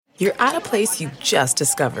you're at a place you just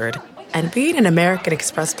discovered. And being an American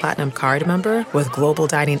Express Platinum card member with Global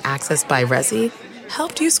Dining Access by Resy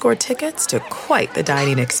helped you score tickets to quite the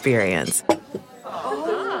dining experience.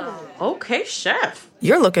 Oh, okay, chef.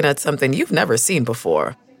 You're looking at something you've never seen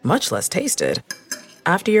before, much less tasted.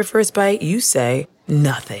 After your first bite, you say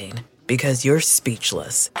nothing because you're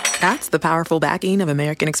speechless. That's the powerful backing of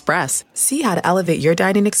American Express. See how to elevate your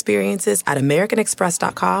dining experiences at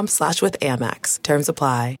americanexpress.com/withAmex. Terms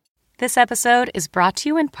apply. This episode is brought to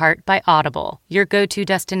you in part by Audible, your go-to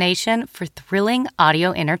destination for thrilling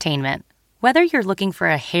audio entertainment. Whether you're looking for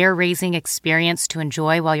a hair-raising experience to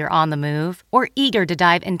enjoy while you're on the move or eager to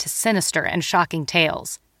dive into sinister and shocking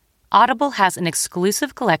tales, Audible has an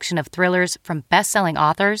exclusive collection of thrillers from best-selling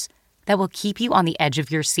authors that will keep you on the edge of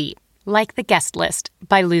your seat. Like The Guest List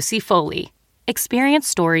by Lucy Foley. Experience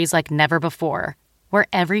stories like never before, where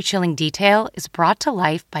every chilling detail is brought to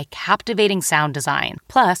life by captivating sound design.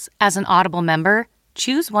 Plus, as an Audible member,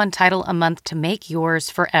 choose one title a month to make yours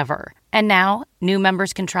forever. And now, new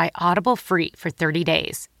members can try Audible free for 30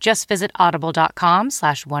 days. Just visit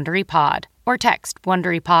audible.com/WonderyPod or text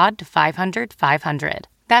WonderyPod to 500-500.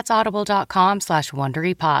 That's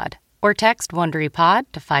audible.com/WonderyPod or text WonderyPod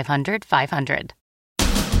to 500-500.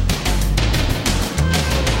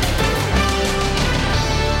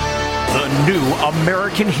 The new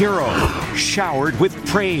American hero, showered with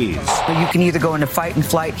praise. You can either go into fight and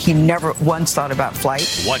flight. He never once thought about flight.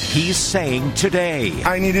 What he's saying today.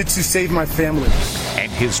 I needed to save my family.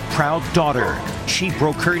 And his proud daughter. She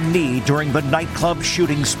broke her knee during the nightclub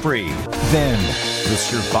shooting spree. Then, the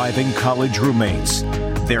surviving college roommates.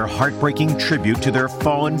 Their heartbreaking tribute to their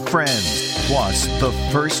fallen friends. Plus, the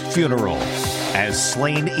first funeral. As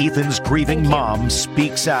slain Ethan's grieving mom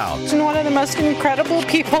speaks out. He's one of the most incredible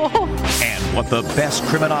people. And what the best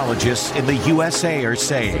criminologists in the USA are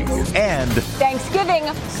saying. And Thanksgiving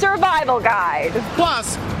Survival Guide.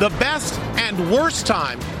 Plus, the best and worst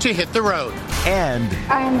time to hit the road. And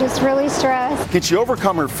I'm just really stressed. Can she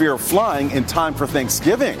overcome her fear of flying in time for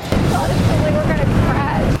Thanksgiving? Honestly, we're gonna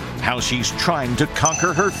crash. how she's trying to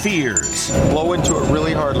conquer her fears. Blow into it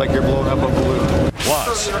really hard like you're blowing up a balloon.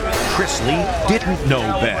 Plus, Chris Lee didn't know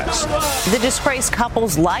best. The disgraced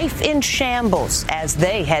couple's life in shambles as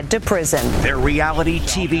they head to prison. Their reality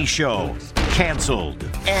TV show canceled.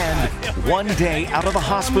 And one day out of the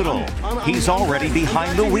hospital, he's already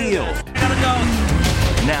behind the wheel.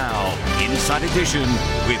 Now, Inside Edition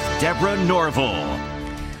with Deborah Norville.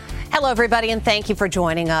 Hello, everybody, and thank you for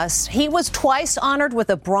joining us. He was twice honored with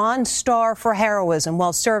a Bronze Star for heroism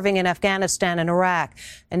while serving in Afghanistan and Iraq.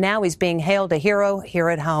 And now he's being hailed a hero here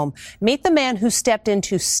at home. Meet the man who stepped in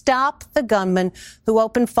to stop the gunman who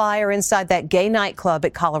opened fire inside that gay nightclub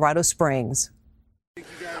at Colorado Springs.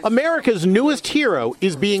 America's newest hero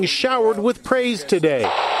is being showered with praise today.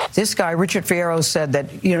 This guy, Richard Fierro, said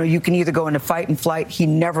that, you can either go into fight and flight. He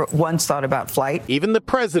never once thought about flight. Even the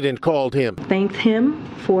president called him. Thanked him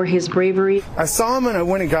for his bravery. I saw him and I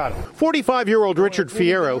went and got him. 45-year-old Richard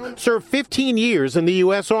Fierro served 15 years in the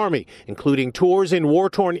U.S. Army, including tours in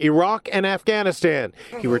war-torn Iraq and Afghanistan.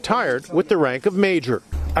 He retired with the rank of major.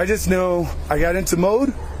 I just know I got into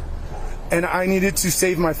mode and I needed to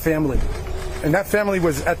save my family. And that family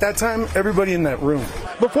was, at that time, everybody in that room.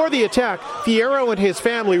 Before the attack, Fierro and his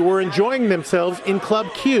family were enjoying themselves in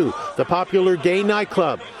Club Q, the popular gay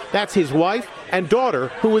nightclub. That's his wife and daughter,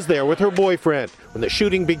 who was there with her boyfriend. When the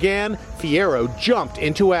shooting began, Fierro jumped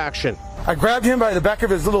into action. I grabbed him by the back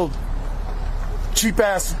of his little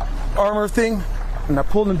cheap-ass armor thing, and I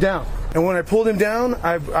pulled him down. And when I pulled him down,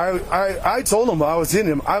 I told him I was in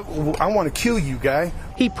him. I want to kill you, guy.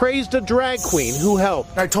 He praised a drag queen who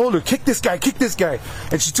helped. I told her, kick this guy.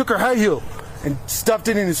 And she took her high heel and stuffed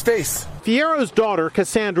it in his face. Fierro's daughter,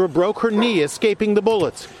 Cassandra, broke her knee escaping the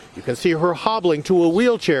bullets. You can see her hobbling to a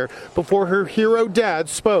wheelchair before her hero dad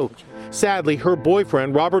spoke. Sadly, her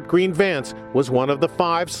boyfriend, Robert Green Vance, was one of the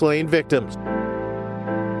 5 slain victims.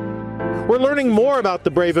 We're learning more about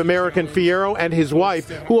the brave American Fierro and his wife,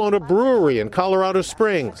 who own a brewery in Colorado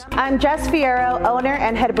Springs. I'm Jess Fierro, owner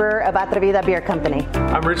and head brewer of Atrevida Beer Company.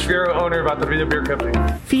 I'm Rich Fierro, owner of Atrevida Beer Company.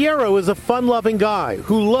 Fierro is a fun-loving guy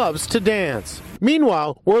who loves to dance.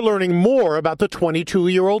 Meanwhile, we're learning more about the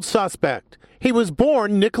 22-year-old suspect. He was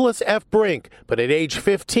born Nicholas F. Brink, but at age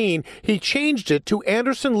 15, he changed it to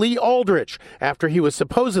Anderson Lee Aldrich after he was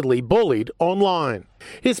supposedly bullied online.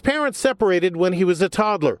 His parents separated when he was a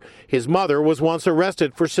toddler. His mother was once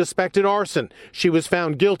arrested for suspected arson. She was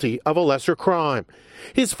found guilty of a lesser crime.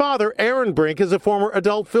 His father, Aaron Brink, is a former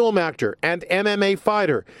adult film actor and MMA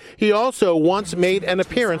fighter. He also once made an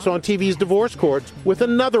appearance on TV's divorce court with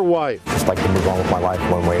another wife. Just like to move on with my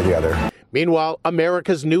life one way or the other. Meanwhile,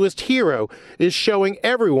 America's newest hero is showing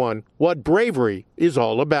everyone what bravery is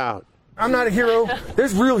all about. I'm not a hero.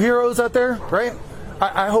 There's real heroes out there, right?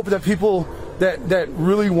 I hope that people that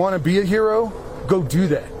really want to be a hero go do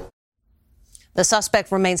that. The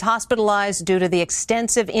suspect remains hospitalized due to the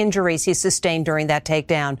extensive injuries he sustained during that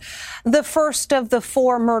takedown. The first of the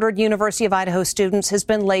 4 murdered University of Idaho students has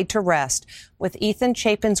been laid to rest, with Ethan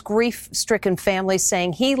Chapin's grief-stricken family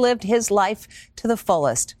saying he lived his life to the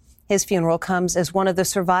fullest. His funeral comes as one of the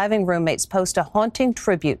surviving roommates posts a haunting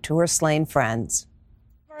tribute to her slain friends.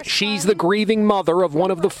 She's the grieving mother of one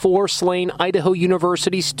of the 4 slain Idaho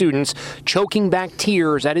University students, choking back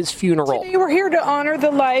tears at his funeral. Today we're here to honor the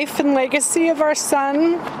life and legacy of our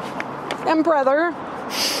son and brother,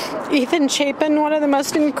 Ethan Chapin, one of the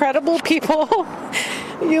most incredible people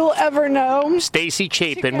you'll ever know. Stacy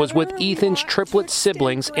Chapin was with Ethan's triplet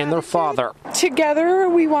siblings and their father. Together,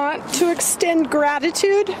 we want to extend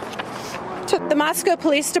gratitude to the Moscow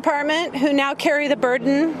Police Department, who now carry the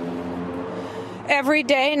burden every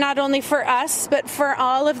day, not only for us, but for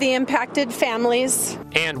all of the impacted families.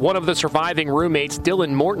 And one of the surviving roommates,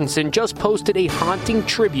 Dylan Mortensen, just posted a haunting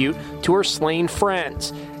tribute to her slain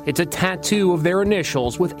friends. It's a tattoo of their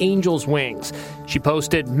initials with angel's wings. She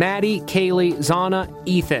posted, Maddie, Kaylee, Zana,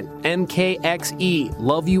 Ethan, MKXE,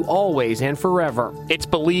 love you always and forever. It's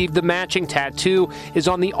believed the matching tattoo is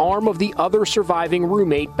on the arm of the other surviving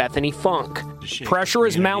roommate, Bethany Funk. Pressure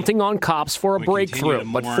is mounting on cops for a breakthrough,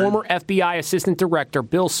 but former FBI Assistant Director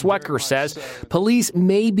Bill Swecker says police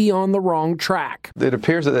may be on the wrong track. It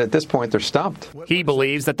appears that at this point they're stumped. He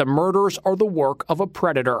believes that the murders are the work of a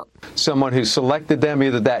predator. Someone who selected them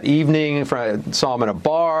either that evening, saw them in a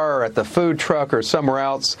bar or at the food truck or somewhere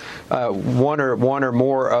else, one or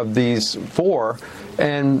more of these 4,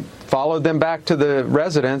 and followed them back to the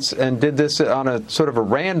residence and did this on a sort of a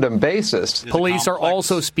random basis. Police are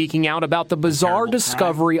also speaking out about the bizarre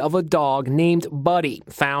discovery of a dog named Buddy,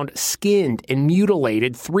 found skinned and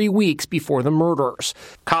mutilated 3 weeks before the murders.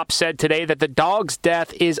 Cops said today that the dog's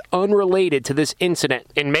death is unrelated to this incident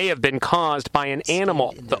and may have been caused by an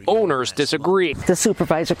animal. The owners disagree. The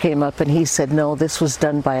supervisor came up and he said, no, this was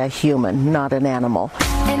done by a human, not an animal.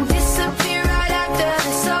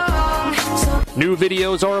 New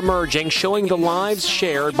videos are emerging showing the lives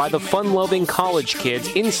shared by the fun-loving college kids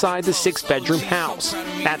inside the 6-bedroom house.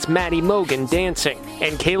 That's Maddie Mogan dancing.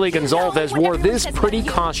 And Kaylee Gonzalez wore this pretty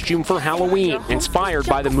costume for Halloween, inspired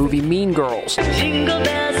by the movie Mean Girls. Jingle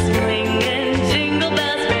bells ringing, jingle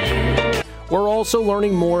bells ring. We're also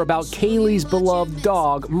learning more about Kaylee's beloved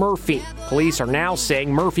dog, Murphy. Police are now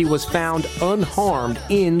saying Murphy was found unharmed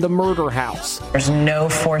in the murder house. There's no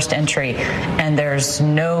forced entry, and there's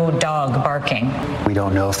no dog barking. We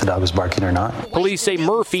don't know if the dog was barking or not. Police say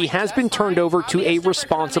Murphy has been turned over to a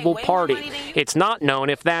responsible party. It's not known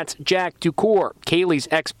if that's Jack Ducour, Kaylee's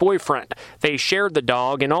ex-boyfriend. They shared the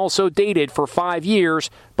dog and also dated for 5 years,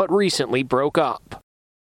 but recently broke up.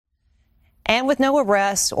 And with no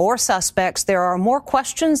arrests or suspects, there are more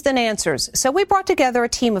questions than answers. So we brought together a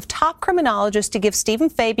team of top criminologists to give Stephen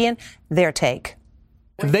Fabian their take.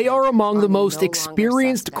 They are among the most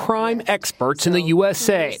experienced crime experts in the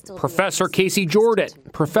USA. Professor Casey Jordan,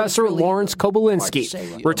 Professor Lawrence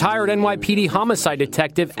Kobylinski, retired NYPD homicide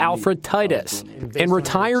detective Alfred Titus, and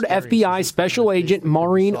retired FBI Special Agent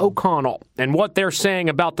Maureen O'Connell. And what they're saying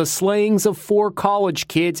about the slayings of 4 college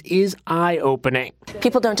kids is eye-opening.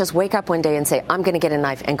 People don't just wake up one day and say, I'm going to get a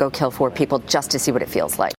knife and go kill 4 people just to see what it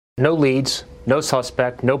feels like. No leads, no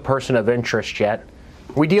suspect, no person of interest yet.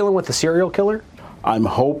 Are we dealing with a serial killer? I'm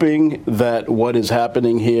hoping that what is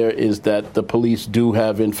happening here is that the police do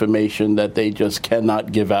have information that they just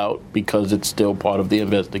cannot give out because it's still part of the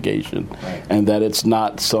investigation, and that it's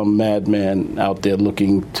not some madman out there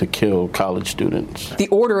looking to kill college students. The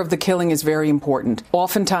order of the killing is very important.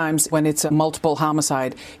 Oftentimes, when it's a multiple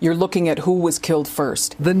homicide, you're looking at who was killed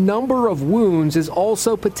first. The number of wounds is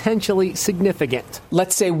also potentially significant.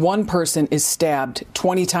 Let's say one person is stabbed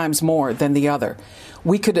 20 times more than the other.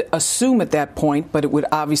 We could assume at that point, but it would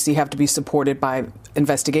obviously have to be supported by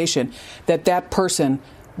investigation, that that person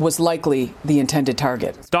was likely the intended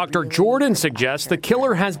target. Dr. Jordan suggests the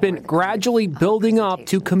killer has been gradually building up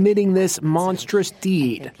to committing this monstrous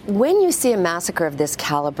deed. When you see a massacre of this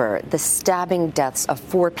caliber, the stabbing deaths of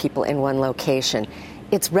 4 people in one location,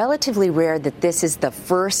 it's relatively rare that this is the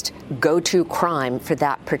first go-to crime for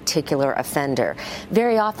that particular offender.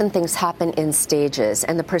 Very often things happen in stages,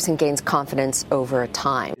 and the person gains confidence over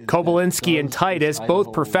time. Kobylinski and Titus,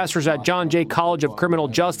 both professors at John Jay College of Criminal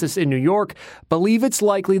Justice in New York, believe it's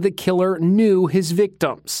likely the killer knew his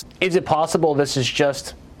victims. Is it possible this is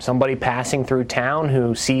just somebody passing through town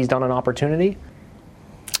who seized on an opportunity?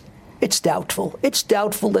 It's doubtful. It's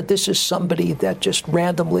doubtful that this is somebody that just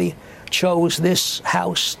randomly chose this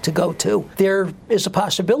house to go to. There is a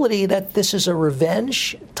possibility that this is a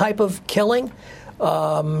revenge type of killing,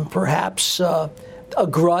 perhaps a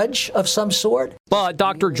grudge of some sort. But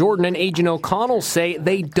Dr. Jordan and Agent O'Connell say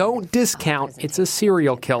they don't discount it's a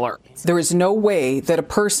serial killer. There is no way that a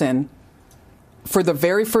person, for the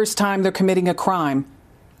very first time they're committing a crime,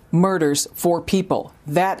 murders 4 people.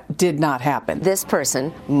 That did not happen. This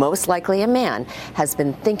person, most likely a man, has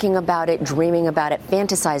been thinking about it, dreaming about it,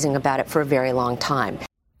 fantasizing about it for a very long time.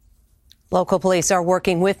 Local police are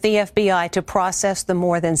working with the FBI to process the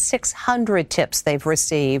more than 600 tips they've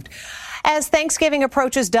received. As Thanksgiving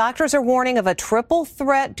approaches, doctors are warning of a triple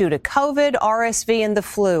threat due to COVID, RSV, and the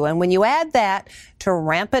flu. And when you add that to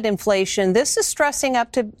rampant inflation, this is shaping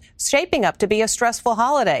up to be a stressful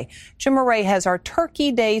holiday. Jim Murray has our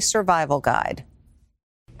Turkey Day survival guide.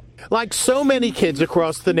 Like so many kids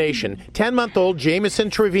across the nation, 10-month-old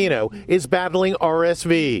Jamison Trevino is battling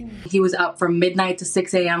RSV. He was up from midnight to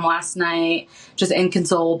 6 a.m. last night, just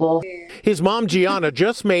inconsolable. His mom, Gianna,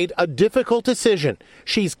 just made a difficult decision.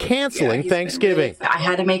 She's canceling Thanksgiving. I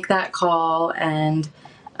had to make that call, and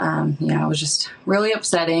it was just really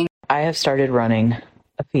upsetting. I have started running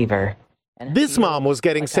a fever. This mom was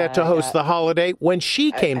getting set to host the holiday when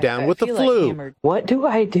she came down with the flu. What do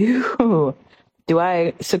I do? Do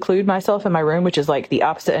I seclude myself in my room, which is like the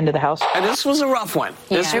opposite end of the house? And this was a rough one.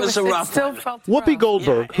 This was a rough one. Whoopi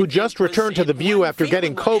Goldberg, who just returned to The View after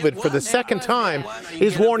getting COVID for the second time,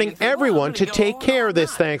 is warning everyone to take care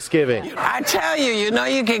this Thanksgiving. I tell you,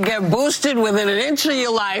 you can get boosted within an inch of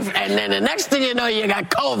your life, and then the next thing you know, you got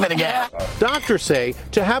COVID again. Doctors say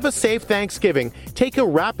to have a safe Thanksgiving, take a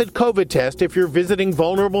rapid COVID test if you're visiting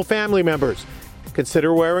vulnerable family members.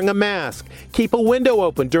 Consider wearing a mask, keep a window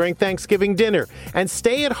open during Thanksgiving dinner, and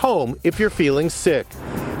stay at home if you're feeling sick.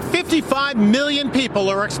 55 million people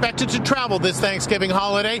are expected to travel this Thanksgiving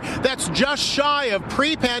holiday. That's just shy of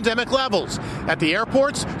pre-pandemic levels. At the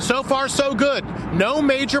airports, so far so good. No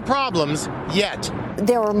major problems yet.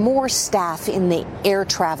 There are more staff in the air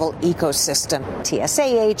travel ecosystem.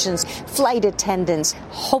 TSA agents, flight attendants.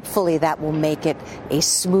 Hopefully that will make it a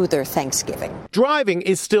smoother Thanksgiving. Driving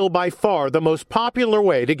is still by far the most popular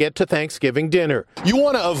way to get to Thanksgiving dinner. You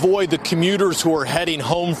want to avoid the commuters who are heading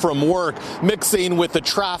home from work, mixing with the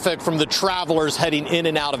traffic from the travelers heading in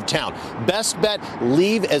and out of town. Best bet,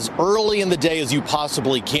 leave as early in the day as you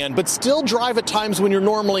possibly can, but still drive at times when you're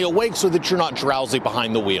normally awake so that you're not drowsy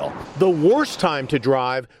behind the wheel. The worst time to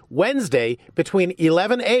drive, Wednesday between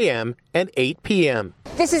 11 a.m. and 8 p.m.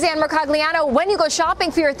 This is Ann Mercogliano. When you go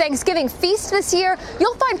shopping for your Thanksgiving feast this year,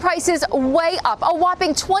 you'll find prices way up, a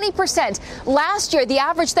whopping 20%. Last year, the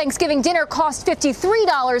average Thanksgiving dinner cost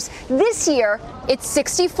 $53. This year, it's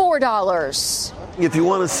 $64. If you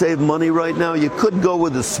want to save money right now, you could go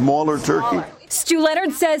with a smaller turkey. Stu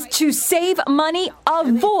Leonard says to save money,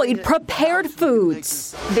 avoid prepared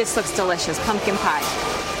foods. This looks delicious, pumpkin pie.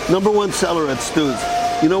 #1 seller at Stu's.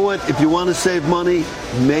 You know what? If you want to save money,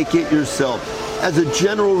 make it yourself. As a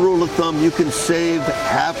general rule of thumb, you can save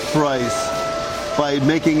half price by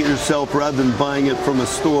making it yourself rather than buying it from a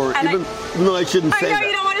store. Even though I shouldn't say that. I know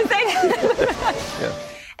you don't want to say that. Yeah.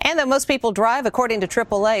 And though most people drive, according to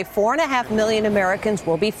AAA, 4.5 million Americans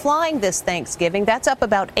will be flying this Thanksgiving. That's up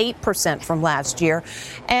about 8% from last year.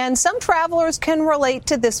 And some travelers can relate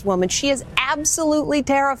to this woman. She is absolutely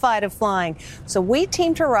terrified of flying. So we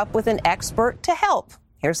teamed her up with an expert to help.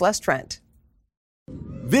 Here's Les Trent.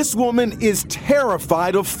 This woman is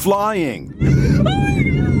terrified of flying.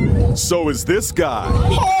 So is this guy.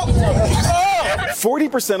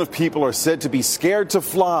 40% of people are said to be scared to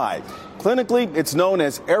fly. Clinically, it's known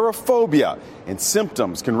as aerophobia, and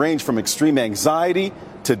symptoms can range from extreme anxiety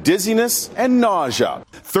to dizziness and nausea.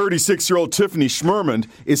 36-year-old Tiffany Schmermond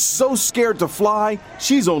is so scared to fly,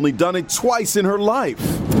 she's only done it twice in her life.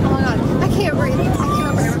 Oh my God, I can't breathe.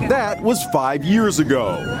 That was 5 years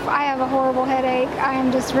ago. I have a horrible headache. I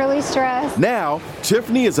am just really stressed. Now,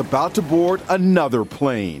 Tiffany is about to board another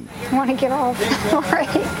plane. I want to get off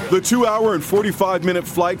already. The 2-hour and 45-minute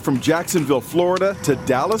flight from Jacksonville, Florida to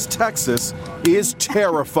Dallas, Texas is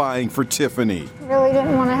terrifying for Tiffany. I really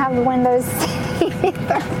didn't want to have the windows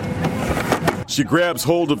either. She grabs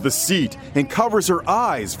hold of the seat and covers her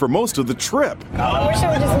eyes for most of the trip. I wish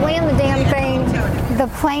I would just land the damn thing. The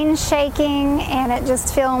plane's shaking and it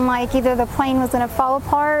just feeling like either the plane was going to fall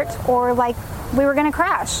apart or like we were going to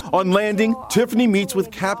crash. On landing, Tiffany meets with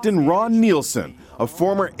Captain Ron Nielsen, a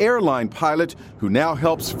former airline pilot who now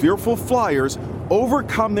helps fearful flyers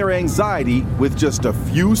overcome their anxiety with just a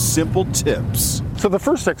few simple tips. So the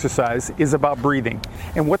first exercise is about breathing.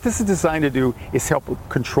 And what this is designed to do is help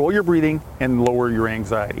control your breathing and lower your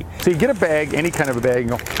anxiety. So you get a bag, any kind of a bag,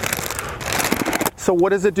 and go. So what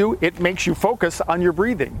does it do? It makes you focus on your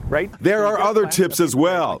breathing, right? There are other tips as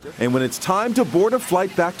well. And when it's time to board a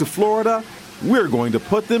flight back to Florida, we're going to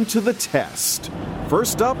put them to the test.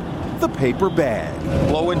 First up, the paper bag.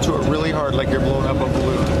 Blow into it really hard like you're blowing up a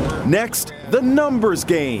balloon. Next, the numbers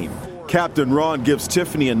game. Captain Ron gives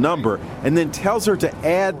Tiffany a number and then tells her to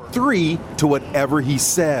add 3 to whatever he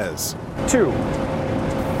says. 2.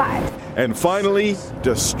 5. And finally,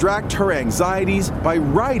 distract her anxieties by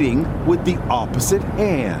writing with the opposite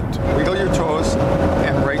hand. Wiggle your toes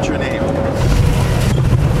and write your name.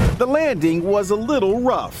 The landing was a little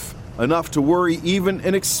rough, enough to worry even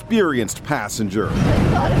an experienced passenger.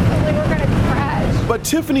 But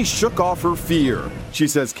Tiffany shook off her fear. She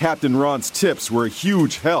says Captain Ron's tips were a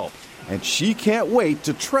huge help, and she can't wait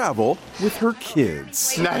to travel with her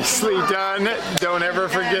kids. Nicely done. Don't ever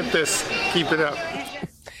forget this. Keep it up.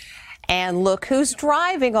 And look who's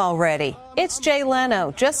driving already. It's Jay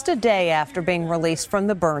Leno, just a day after being released from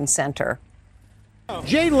the burn center.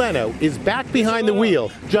 Jay Leno is back behind the wheel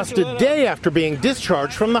just a day after being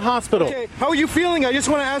discharged from the hospital. Okay. How are you feeling? I just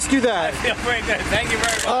want to ask you that. I feel very good. Thank you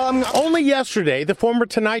very much. Only yesterday, the former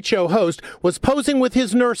Tonight Show host was posing with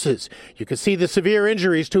his nurses. You could see the severe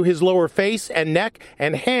injuries to his lower face and neck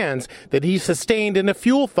and hands that he sustained in a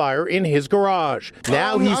fuel fire in his garage.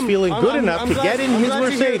 Now he's feeling good enough to get in his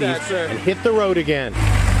Mercedes and hit the road again.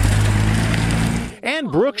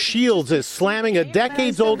 And Brooke Shields is slamming a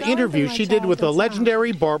decades-old interview she did with the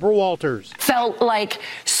legendary Barbara Walters. Felt like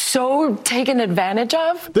so taken advantage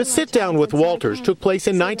of. The sit-down with Walters took place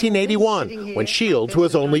in 1981 when Shields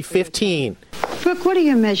was only 15. Brooke, what are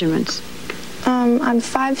your measurements? I'm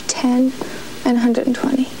 5'10" and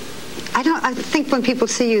 120. I think when people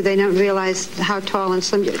see you, they don't realize how tall and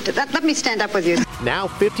slim you are. Let me stand up with you. Now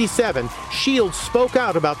 57, Shields spoke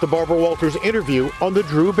out about the Barbara Walters interview on the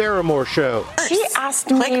Drew Barrymore show. She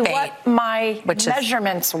asked me what my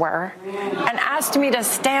measurements were and asked me to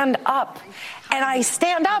stand up. And I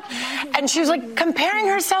stand up, and she was like comparing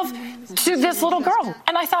herself to this little girl.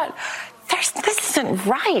 And I thought, this isn't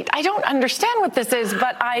right. I don't understand what this is,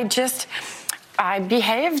 but I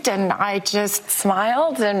behaved and I just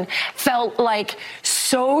smiled and felt like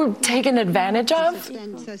so taken advantage of.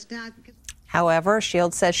 However,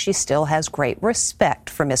 Shields says she still has great respect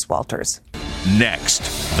for Miss Walters. Next,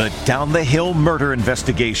 the Down the Hill murder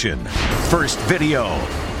investigation. First video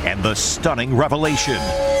and the stunning revelation.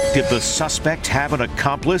 Did the suspect have an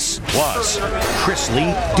accomplice? Plus, Chris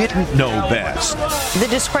Lee didn't know best. The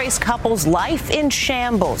disgraced couple's life in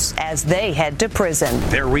shambles as they head to prison.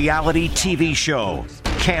 Their reality TV show,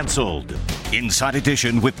 canceled. Inside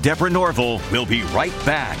Edition with Deborah Norville. We'll be right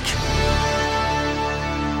back.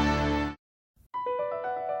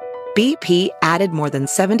 BP added more than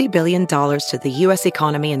 $70 billion to the U.S.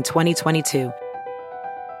 economy in 2022.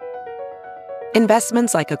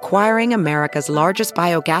 Investments like acquiring America's largest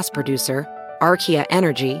biogas producer, Archaea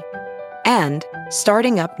Energy, and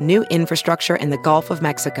starting up new infrastructure in the Gulf of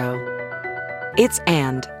Mexico. It's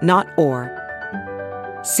and, not or.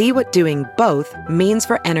 See what doing both means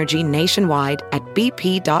for energy nationwide at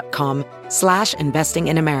bp.com/investing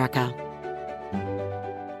in America.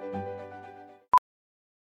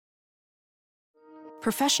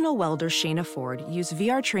 Professional welder Shayna Ford used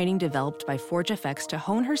VR training developed by ForgeFX to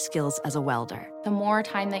hone her skills as a welder. The more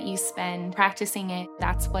time that you spend practicing it,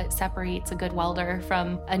 that's what separates a good welder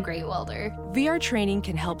from a great welder. VR training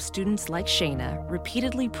can help students like Shayna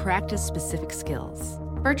repeatedly practice specific skills.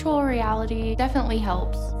 Virtual reality definitely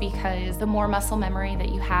helps because the more muscle memory that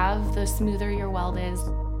you have, the smoother your weld is.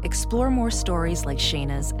 Explore more stories like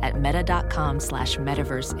Shayna's at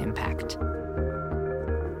meta.com/metaverseimpact.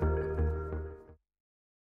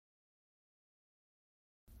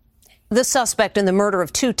 The suspect in the murder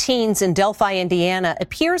of 2 teens in Delphi, Indiana,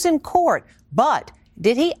 appears in court. But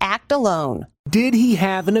did he act alone? Did he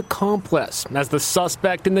have an accomplice? As the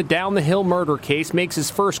suspect in the Down the Hill murder case makes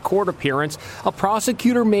his first court appearance, a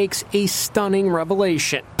prosecutor makes a stunning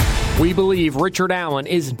revelation. We believe Richard Allen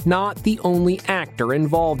is not the only actor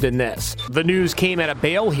involved in this. The news came at a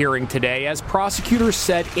bail hearing today as prosecutors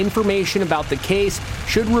said information about the case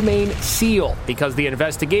should remain sealed because the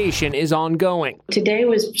investigation is ongoing. Today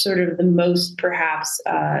was sort of the most perhaps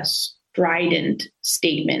strident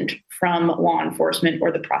statement from law enforcement or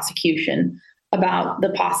the prosecution about the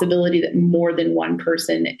possibility that more than one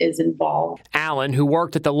person is involved. Allen, who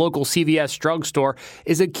worked at the local CVS drugstore,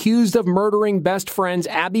 is accused of murdering best friends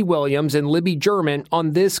Abby Williams and Libby German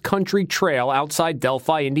on this country trail outside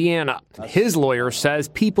Delphi, Indiana. His lawyer says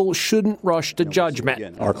people shouldn't rush to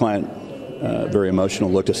judgment. Our client, very emotional,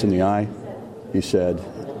 looked us in the eye. He said,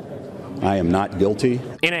 "I am not guilty."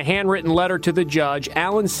 In a handwritten letter to the judge,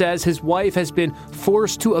 Allen says his wife has been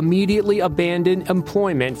forced to immediately abandon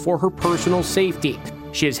employment for her personal safety.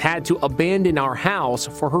 She has had to abandon our house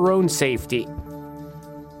for her own safety.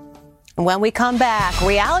 When we come back,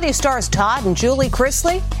 reality stars Todd and Julie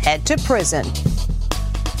Chrisley head to prison.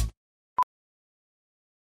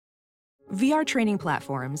 VR training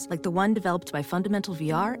platforms, like the one developed by Fundamental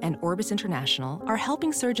VR and Orbis International, are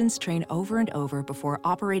helping surgeons train over and over before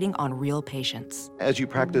operating on real patients. As you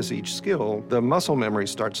practice each skill, the muscle memory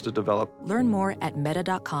starts to develop. Learn more at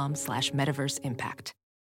meta.com/metaverseimpact.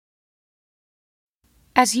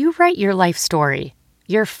 As you write your life story,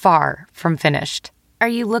 you're far from finished. Are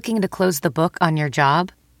you looking to close the book on your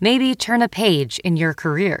job? Maybe turn a page in your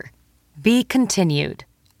career? Be continued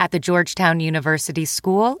at the Georgetown University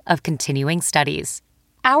School of Continuing Studies.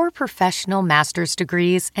 Our professional master's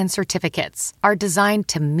degrees and certificates are designed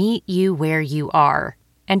to meet you where you are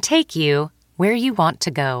and take you where you want to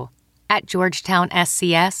go. At Georgetown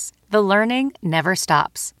SCS, the learning never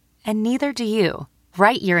stops, and neither do you.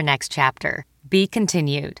 Write your next chapter. Be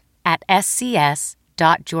continued at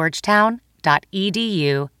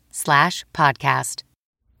scs.georgetown.edu/podcast.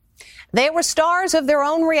 They were stars of their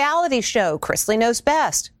own reality show, Chrisley Knows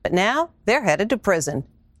Best, but now they're headed to prison.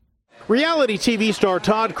 Reality TV star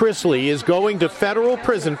Todd Chrisley is going to federal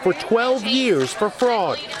prison for 12 years for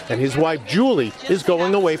fraud, and his wife Julie is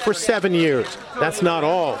going away for 7 years. That's not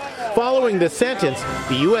all. Following the sentence,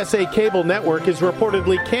 the USA Cable Network is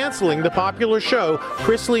reportedly canceling the popular show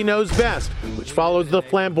Chrisley Knows Best, which follows the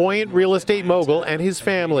flamboyant real estate mogul and his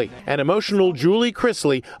family. An emotional Julie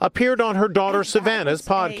Chrisley appeared on her daughter Savannah's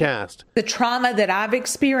podcast. The trauma that I've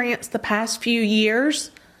experienced the past few years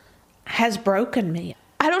has broken me.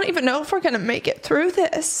 I don't even know if we're going to make it through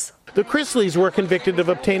this. The Chrisleys were convicted of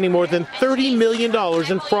obtaining more than $30 million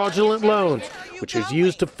in fraudulent loans, which is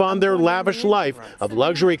used to fund their lavish life of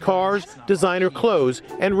luxury cars, designer clothes,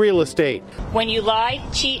 and real estate. When you lie,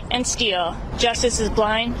 cheat, and steal, justice is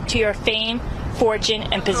blind to your fame, fortune,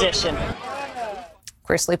 and position.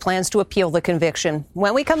 Chrisley plans to appeal the conviction.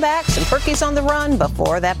 When we come back, some turkeys on the run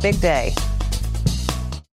before that big day.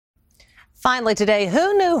 Finally today,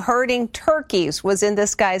 who knew herding turkeys was in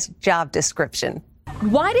this guy's job description?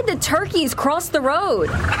 Why did the turkeys cross the road?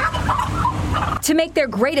 To make their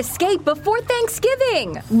great escape before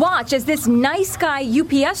Thanksgiving. Watch as this nice guy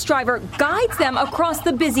UPS driver guides them across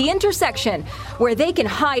the busy intersection where they can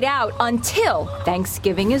hide out until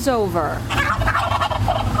Thanksgiving is over.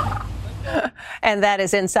 And that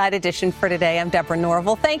is Inside Edition for today. I'm Deborah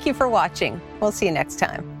Norville. Thank you for watching. We'll see you next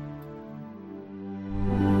time.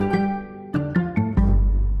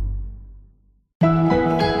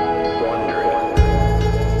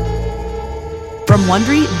 From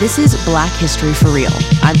Wondery, this is Black History for Real.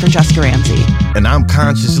 I'm Francesca Ramsey. And I'm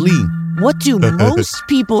Conscious Lee. What do most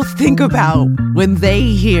people think about when they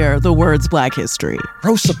hear the words Black History?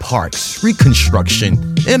 Rosa Parks, Reconstruction,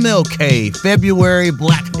 MLK, February,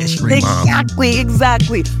 Black History Month.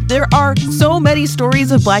 Exactly. There are so many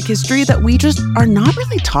stories of Black history that we just are not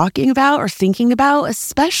really talking about or thinking about,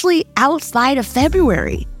 especially outside of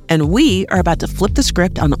February. And we are about to flip the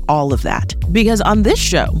script on all of that. Because on this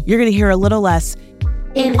show, you're going to hear a little less,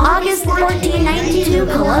 in August 1492,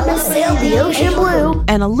 Columbus sailed the ocean blue.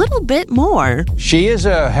 And a little bit more. She is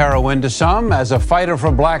a heroine to some. As a fighter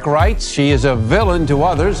for black rights, she is a villain to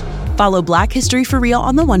others. Follow Black History for Real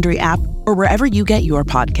on the Wondery app or wherever you get your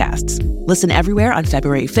podcasts. Listen everywhere on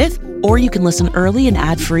February 5th, or you can listen early and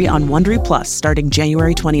ad-free on Wondery Plus starting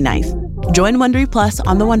January 29th. Join Wondery Plus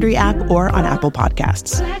on the Wondery app or on Apple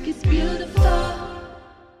Podcasts. Black is beautiful.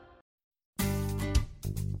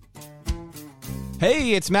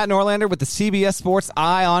 Hey, it's Matt Norlander with the CBS Sports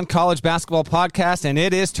Eye on College Basketball podcast, and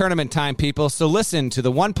it is tournament time, people. So listen to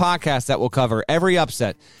the one podcast that will cover every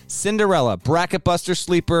upset, Cinderella, Bracket Buster,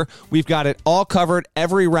 Sleeper. We've got it all covered,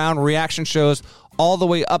 every round, reaction shows, all the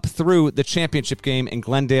way up through the championship game in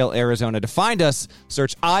Glendale, Arizona. To find us,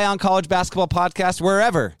 search Eye on College Basketball podcast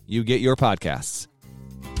wherever you get your podcasts.